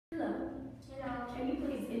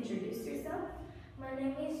introduce yourself? My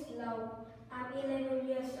name is Lộc. I'm 11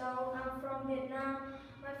 years old. I'm from Vietnam.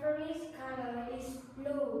 My favorite color is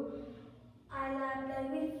blue. I like play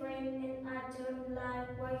with friends and I don't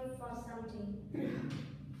like wait for something.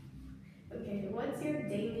 Okay, what's your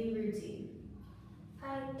daily routine?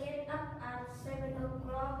 I get up at 7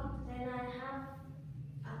 o'clock, then I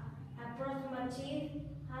brush my teeth,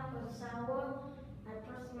 have a shower, I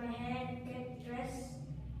brush my hair, get dressed,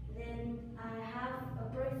 then I have a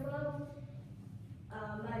breakfast.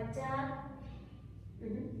 My dad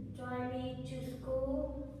drive me to school,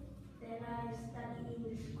 then I study in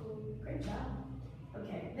the school. Great job.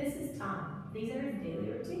 Okay, this is Tom. These are his daily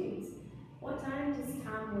routines. What time does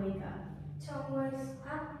Tom wake up? Tom wakes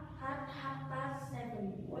up at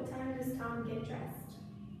 7:30. What time does Tom get dressed?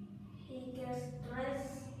 He gets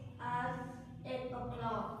dressed at 8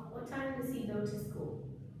 o'clock. What time does he go to school?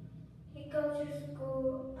 He goes to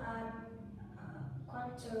school at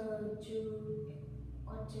quarter to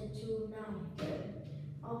 9. Good.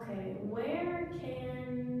 Okay, where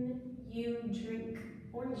can you drink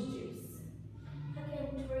orange juice? I can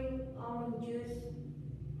drink orange juice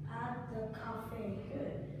at the cafe.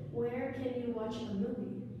 Good. Where can you watch a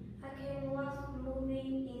movie? I can watch a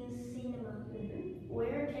movie in cinema.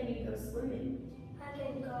 Where can you go swimming? I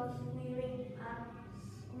can go swimming at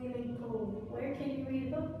swimming pool. Where can you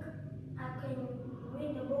read a book? I can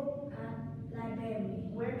read a book at library.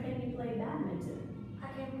 Where can you play badminton? I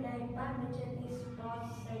can play badminton in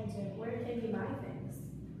sports center. Where can you buy things?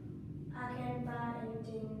 I can buy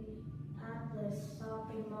anything at the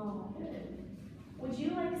shopping mall. Good. Would you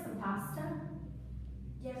like some pasta?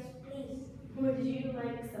 Yes, please. Would you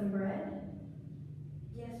like some bread?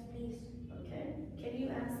 Yes, please. Okay. Can you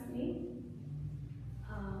ask me?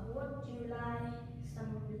 Would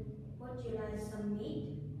you like some meat?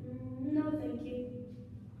 No, thank you.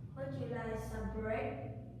 Would you like some bread?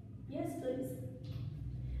 Yes, please.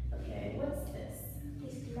 Okay, what's this?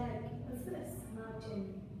 It's like What's this? mountain,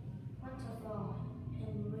 waterfall,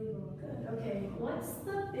 and river. Good. Okay, what's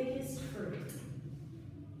the biggest fruit?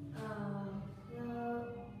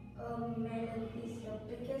 The melon is the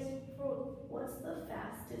biggest fruit. What's the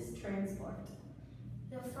fastest transport?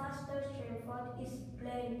 The fastest transport is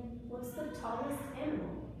plane. What's the tallest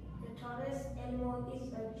animal? The tallest animal is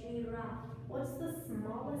a giraffe. What's the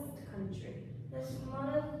smallest country? The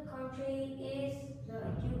smallest country is the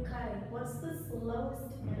UK. What's the slowest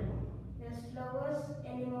animal? The slowest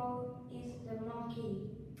animal is the monkey.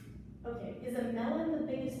 Okay, is a melon the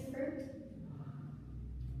biggest fruit?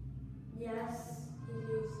 Yes, it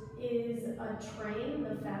is. Is a train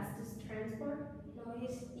the fastest transport? No,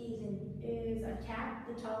 it isn't. Is a cat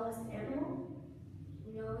the tallest animal?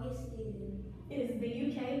 No, it isn't. Is the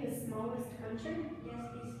UK the smallest country? Yes,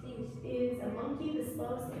 it is. Is a monkey the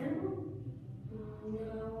slowest animal?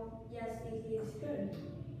 No, yes, it is. Good.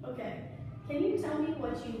 Okay, can you tell me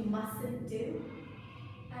what you mustn't do?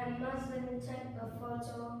 I mustn't take a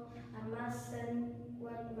photo. I mustn't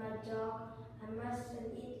walk my dog. I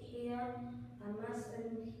mustn't eat here. I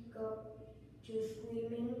mustn't go to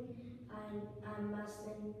swimming. And I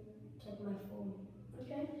mustn't take my phone.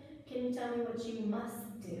 Okay, can you tell me what you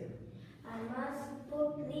must do? I must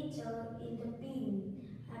put litter in the bin.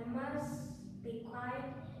 I must be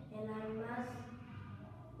quiet and I must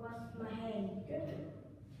wash my hands. Good.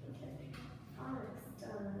 Okay. Next.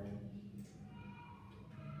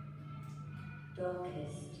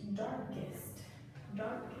 Darkest. Darkest.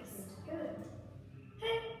 Darkest. Good.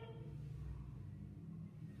 Hey.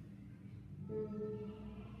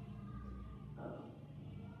 Oh.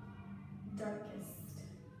 Darkest.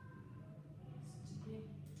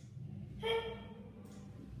 Hey.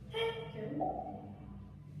 Hey. Good.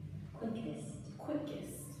 Quickest.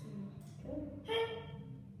 Quickest. Good. Hey.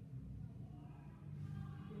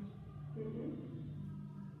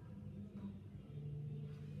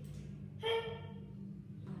 Hey.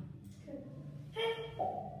 Good. Hey.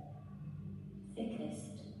 Thickest.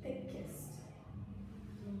 Thickest.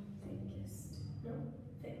 Thickest. No,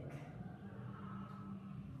 thick.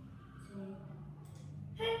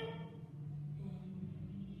 Hey.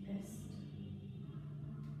 Best.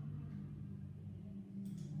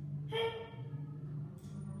 Hey.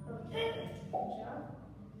 Okay. Good job.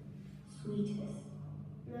 Sweetest.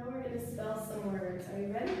 Now we're going to spell some words. Are you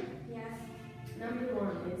ready? Yes. Number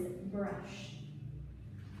 1 is brush.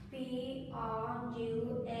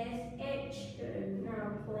 Brush. Good.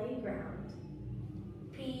 Now playground.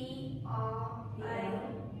 Playground.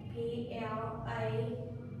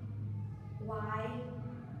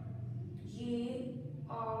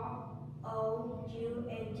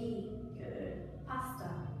 Good. Pasta. Pasta.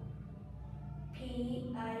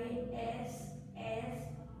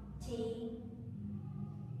 T-A-R.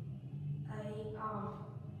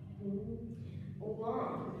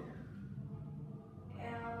 Long.